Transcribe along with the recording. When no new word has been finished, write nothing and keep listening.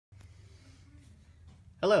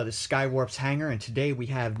Hello, this is Skywarp's Hangar, and today we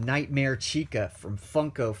have Nightmare Chica from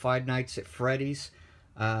Funko Five Nights at Freddy's.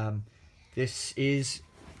 This is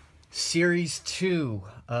Series 2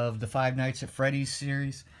 of the Five Nights at Freddy's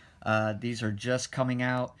series. These are just coming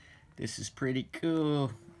out. This is pretty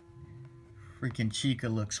cool. Freaking Chica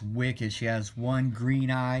looks wicked. She has one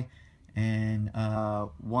green eye and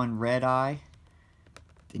one red eye.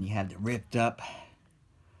 Then you have the ripped up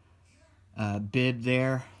bib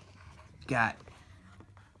there. Got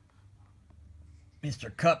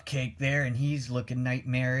Mr. Cupcake there, and he's looking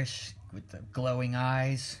nightmarish with the glowing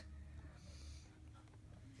eyes.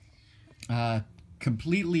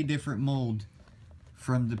 Completely different mold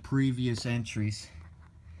from the previous entries,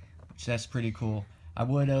 which that's pretty cool. I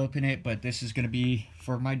would open it, but this is going to be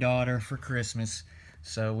for my daughter for Christmas,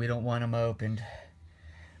 so we don't want them opened.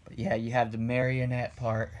 But yeah, you have the marionette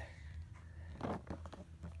part.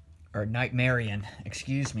 Or Nightmarionne,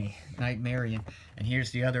 excuse me, Nightmarionne. And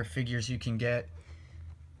here's the other figures you can get.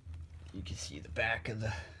 You can see the back of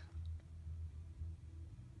the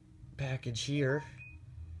package here,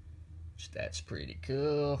 which that's pretty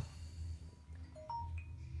cool.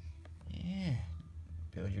 Yeah,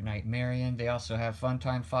 build your Nightmarionne. They also have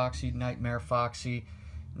Funtime Foxy, Nightmare Foxy,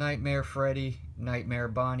 Nightmare Freddy, Nightmare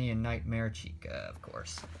Bonnie, and Nightmare Chica, of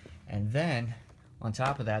course. And then, on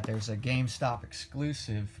top of that, there's a GameStop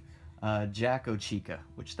exclusive Jacko Chica,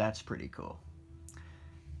 which that's pretty cool.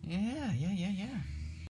 Yeah.